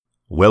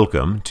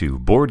Welcome to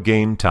Board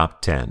Game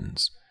Top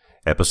Tens,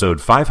 episode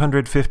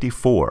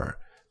 554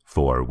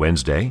 for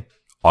Wednesday,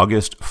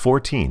 August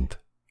 14th,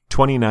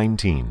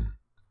 2019.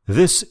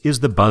 This is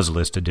the Buzz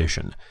List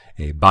edition,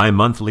 a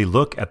bi-monthly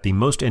look at the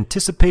most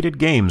anticipated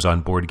games on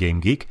Board Game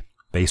Geek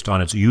based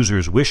on its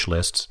users' wish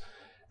lists.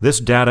 This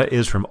data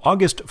is from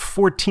August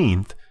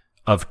 14th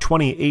of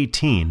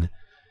 2018,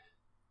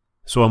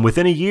 so I'm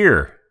within a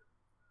year.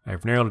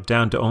 I've narrowed it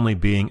down to only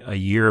being a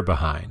year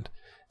behind.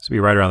 This will be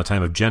right around the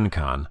time of Gen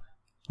Con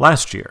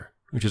last year,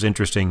 which is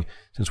interesting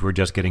since we're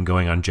just getting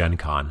going on Gen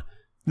Con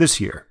this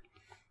year.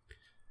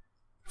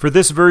 For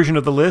this version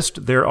of the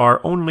list, there are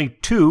only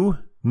 2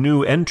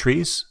 new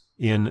entries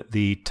in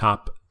the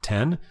top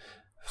 10,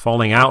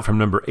 falling out from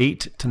number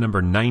 8 to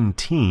number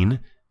 19,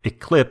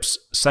 Eclipse: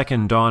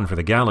 Second Dawn for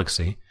the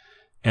Galaxy,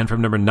 and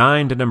from number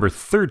 9 to number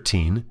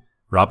 13,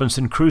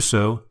 Robinson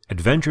Crusoe: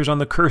 Adventures on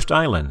the Cursed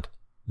Island,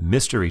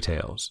 Mystery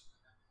Tales.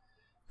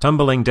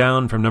 Tumbling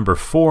down from number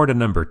 4 to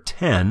number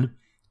 10,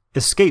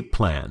 Escape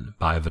Plan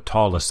by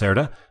Vital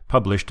Lacerda,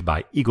 published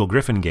by Eagle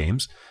Gryphon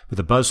Games, with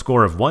a buzz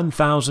score of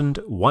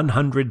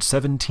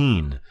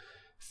 1,117,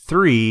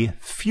 3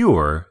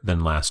 fewer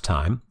than last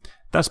time.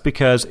 That's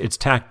because it's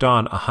tacked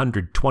on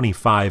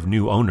 125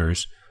 new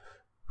owners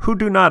who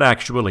do not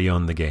actually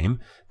own the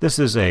game. This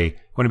is going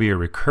to be a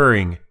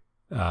recurring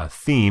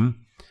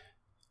theme.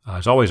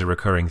 It's always a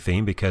recurring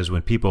theme because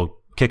when people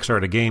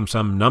kickstart a game,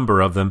 some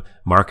number of them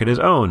mark it as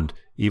owned,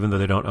 even though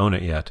they don't own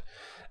it yet.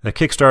 The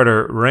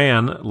Kickstarter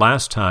ran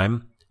last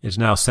time, is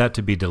now set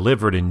to be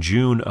delivered in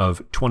June of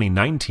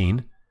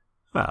 2019.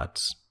 Well,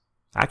 it's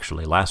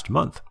actually last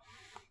month.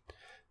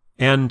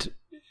 And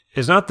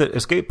it's not that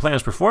Escape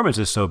Plan's performance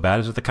is so bad,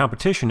 it's that the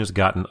competition has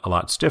gotten a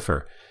lot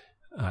stiffer.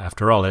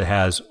 After all, it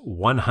has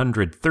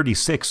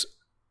 136.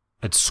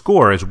 Its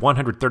score is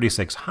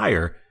 136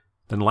 higher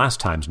than last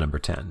time's number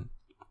 10.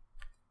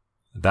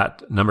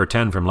 That number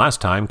 10 from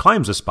last time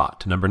climbs a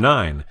spot to number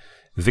 9,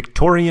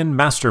 Victorian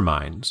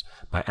Masterminds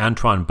by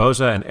Antoine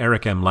Boza and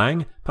Eric M.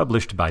 Lang,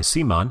 published by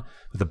CMON,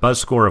 with a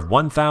buzz score of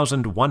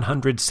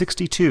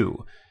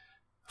 1,162,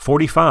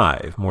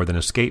 45 more than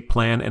Escape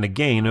Plan and a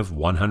gain of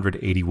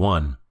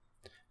 181,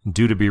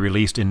 due to be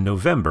released in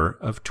November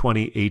of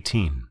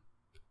 2018.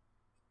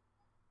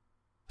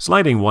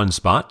 Sliding one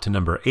spot to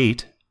number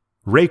 8,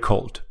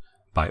 Reykholt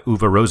by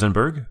Uwe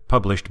Rosenberg,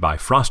 published by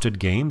Frosted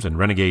Games and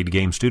Renegade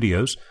Game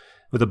Studios,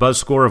 with a buzz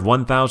score of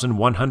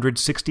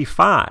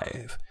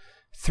 1,165,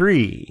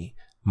 3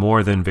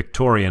 more than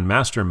Victorian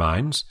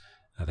Masterminds.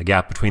 The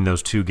gap between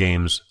those two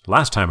games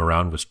last time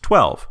around was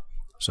 12,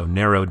 so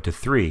narrowed to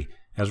 3,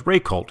 as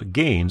Reykholt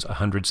gains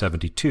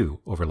 172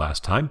 over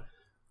last time,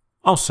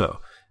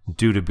 also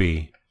due to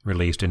be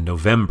released in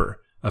November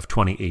of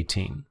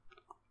 2018.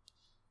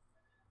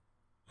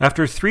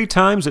 After 3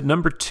 times at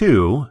number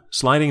 2,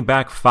 sliding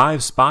back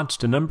 5 spots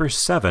to number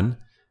 7,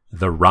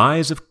 The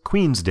Rise of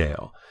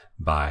Queensdale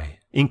by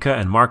Inka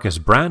and Marcus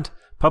Brandt,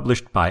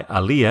 published by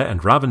Alia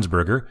and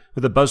Ravensburger,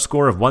 with a buzz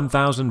score of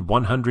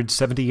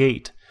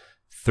 1,178,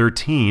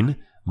 13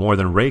 more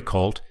than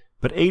Reykholt,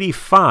 but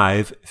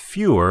 85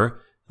 fewer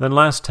than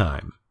last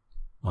time.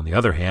 On the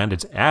other hand,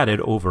 it's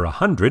added over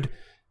 100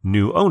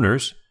 new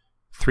owners,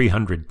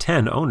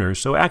 310 owners,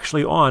 so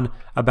actually on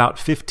about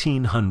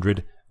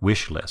 1,500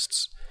 wish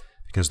lists.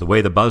 Because the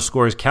way the buzz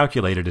score is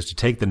calculated is to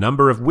take the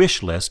number of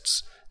wish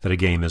lists that a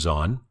game is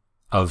on,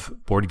 of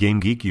Board Game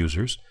Geek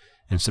users,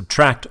 and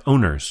subtract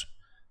owners.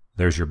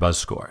 There's your buzz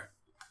score.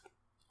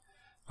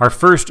 Our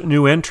first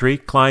new entry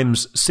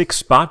climbs 6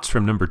 spots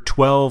from number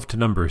 12 to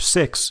number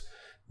 6,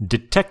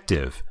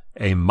 Detective,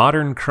 a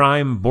modern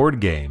crime board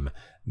game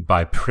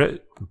by Przemysław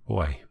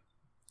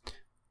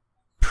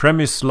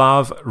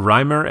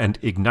Reimer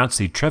and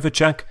Ignacy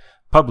Trevicek,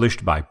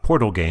 published by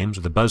Portal Games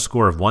with a buzz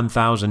score of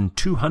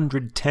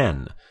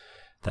 1,210.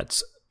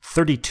 That's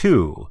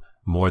 32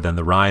 more than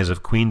The Rise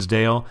of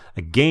Queensdale,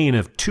 a gain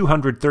of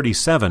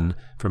 237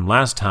 from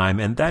last time,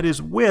 and that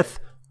is with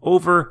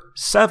over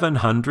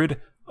 700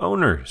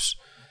 owners.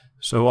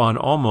 So on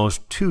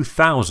almost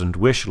 2,000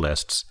 wish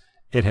lists,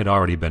 it had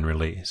already been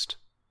released,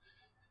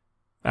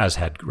 as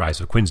had Rise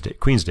of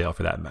Queensdale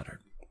for that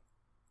matter.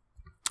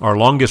 Our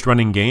longest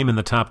running game in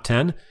the top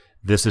 10,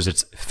 this is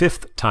its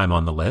 5th time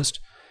on the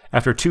list.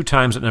 After 2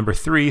 times at number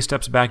 3,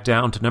 steps back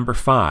down to number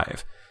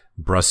 5,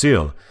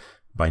 Brasil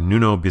by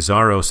Nuno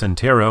Bizarro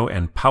Centero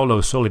and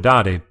Paulo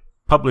Soledade,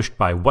 published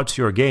by What's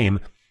Your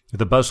Game,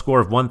 with a buzz score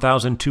of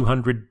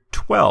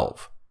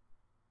 1,212.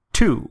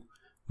 2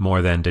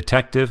 more than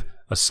Detective,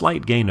 a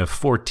slight gain of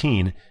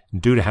 14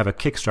 due to have a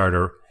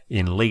Kickstarter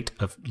in late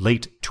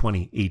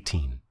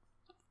 2018.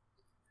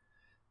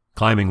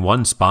 Climbing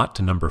 1 spot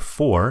to number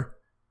 4,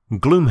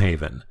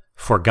 Gloomhaven,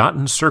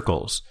 Forgotten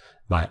Circles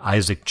by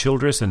Isaac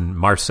Childress and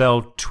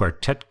Marcel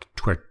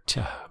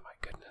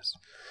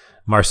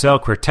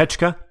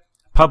Quertechka,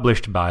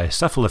 published by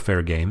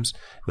Cephalofair Games,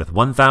 with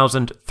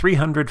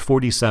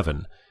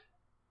 1,347,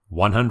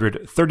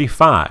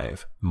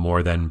 135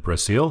 more than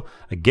Brazil,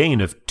 a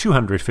gain of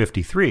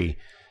 253,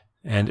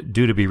 and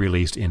due to be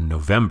released in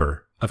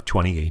November of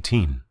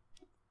 2018.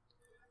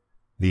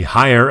 The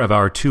higher of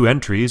our two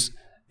entries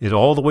is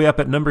all the way up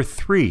at number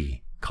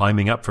 3,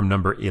 climbing up from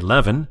number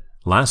 11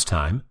 last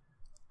time,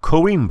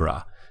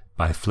 Coimbra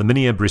by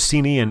Flaminia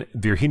Brissini and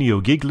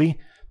Virginio Gigli,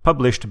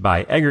 published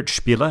by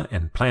Eggertspiele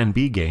and Plan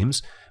B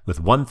Games,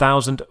 with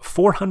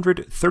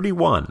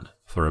 1,431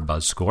 for a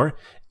buzz score,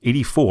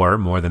 84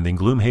 more than the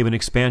Gloomhaven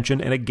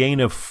expansion, and a gain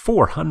of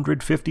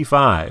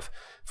 455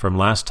 from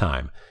last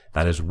time.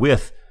 That is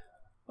with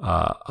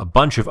a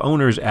bunch of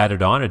owners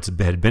added on. It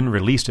had been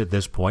released at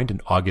this point in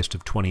August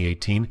of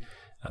 2018.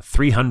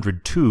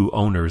 302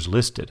 owners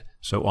listed,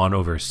 so on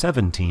over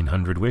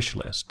 1,700 wish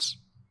lists.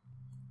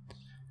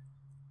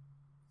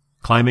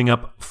 Climbing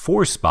up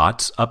 4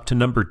 spots up to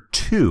number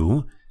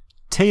 2,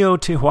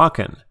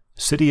 Teotihuacan,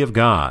 City of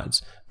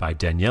Gods, by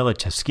Daniele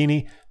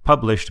Ceschini,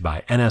 published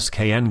by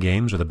NSKN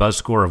Games, with a buzz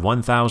score of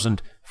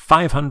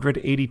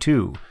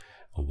 1,582,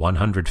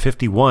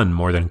 151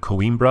 more than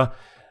Coimbra,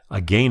 a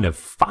gain of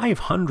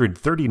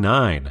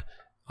 539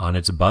 on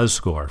its buzz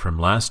score from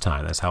last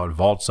time. That's how it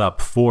vaults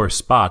up 4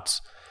 spots.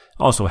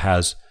 Also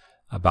has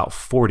about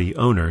 40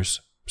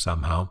 owners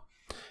somehow.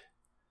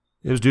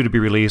 It was due to be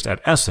released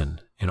at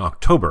Essen in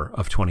October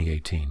of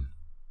 2018.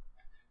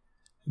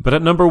 But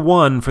at number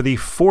 1 for the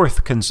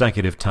 4th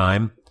consecutive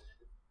time,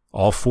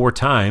 all 4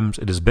 times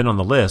it has been on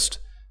the list,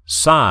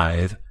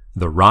 Scythe,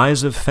 The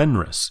Rise of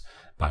Fenris,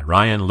 by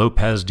Ryan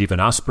Lopez de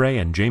Venaspre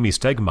and Jamie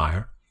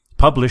Stegmaier,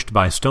 published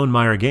by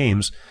Stonemaier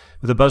Games,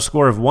 with a buzz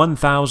score of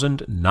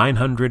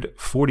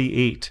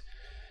 1,948.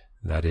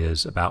 That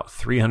is about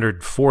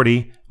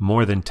 340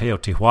 more than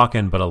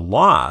Teotihuacan, but a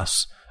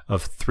loss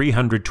of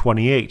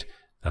 328.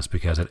 That's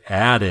because it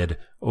added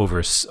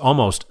over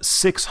almost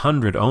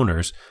 600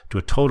 owners to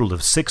a total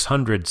of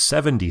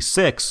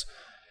 676,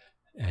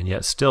 and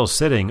yet still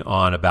sitting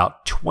on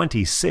about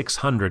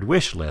 2,600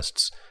 wish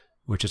lists,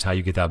 which is how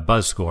you get that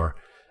buzz score,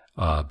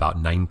 about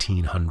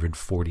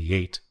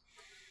 1,948.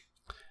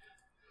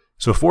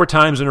 So 4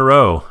 times in a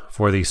row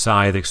for the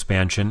Scythe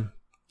expansion.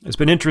 It's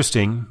been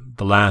interesting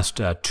the last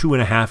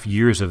 2.5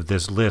 years of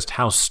this list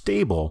how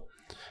stable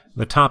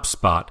the top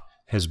spot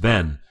has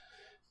been.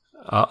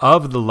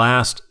 Of the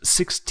last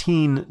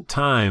 16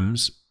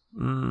 times,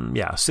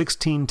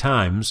 16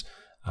 times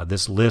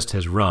this list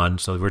has run.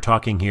 So we're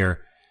talking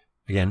here,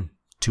 again,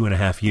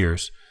 2.5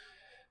 years.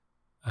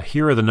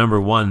 Here are the number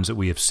 1s that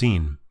we have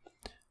seen.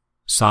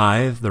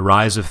 Scythe, The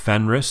Rise of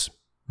Fenris,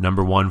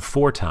 number 1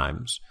 4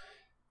 times.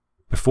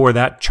 Before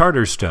that,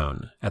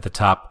 Charterstone at the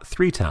top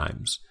 3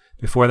 times.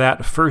 Before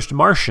that, First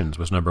Martians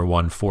was number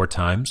 1 4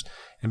 times.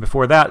 And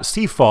before that,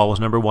 Seafall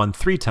was number 1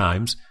 3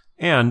 times,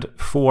 and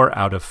 4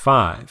 out of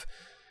 5.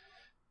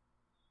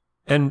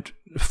 And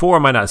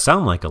 4 might not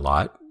sound like a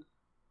lot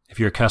if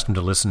you're accustomed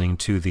to listening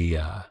to the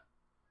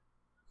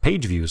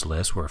page views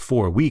list, where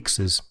 4 weeks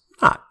is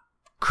not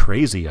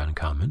crazy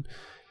uncommon.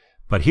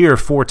 But here,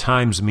 4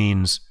 times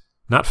means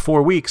not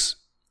 4 weeks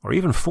or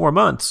even 4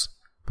 months,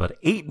 but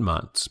 8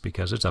 months,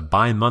 because it's a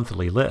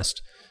bi-monthly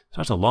list. So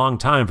that's a long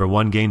time for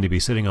one game to be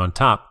sitting on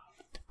top.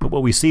 But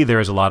what we see there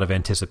is a lot of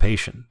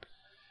anticipation.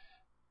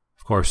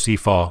 Of course,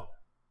 Seafall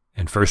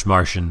and First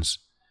Martians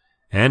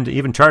and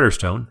even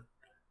Charterstone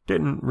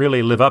didn't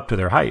really live up to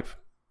their hype,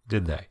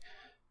 did they?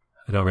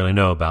 I don't really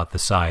know about the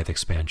Scythe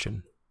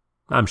expansion.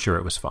 I'm sure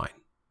it was fine.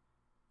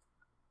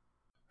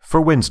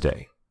 For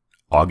Wednesday,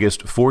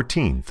 August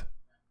 14th,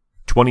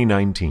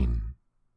 2019.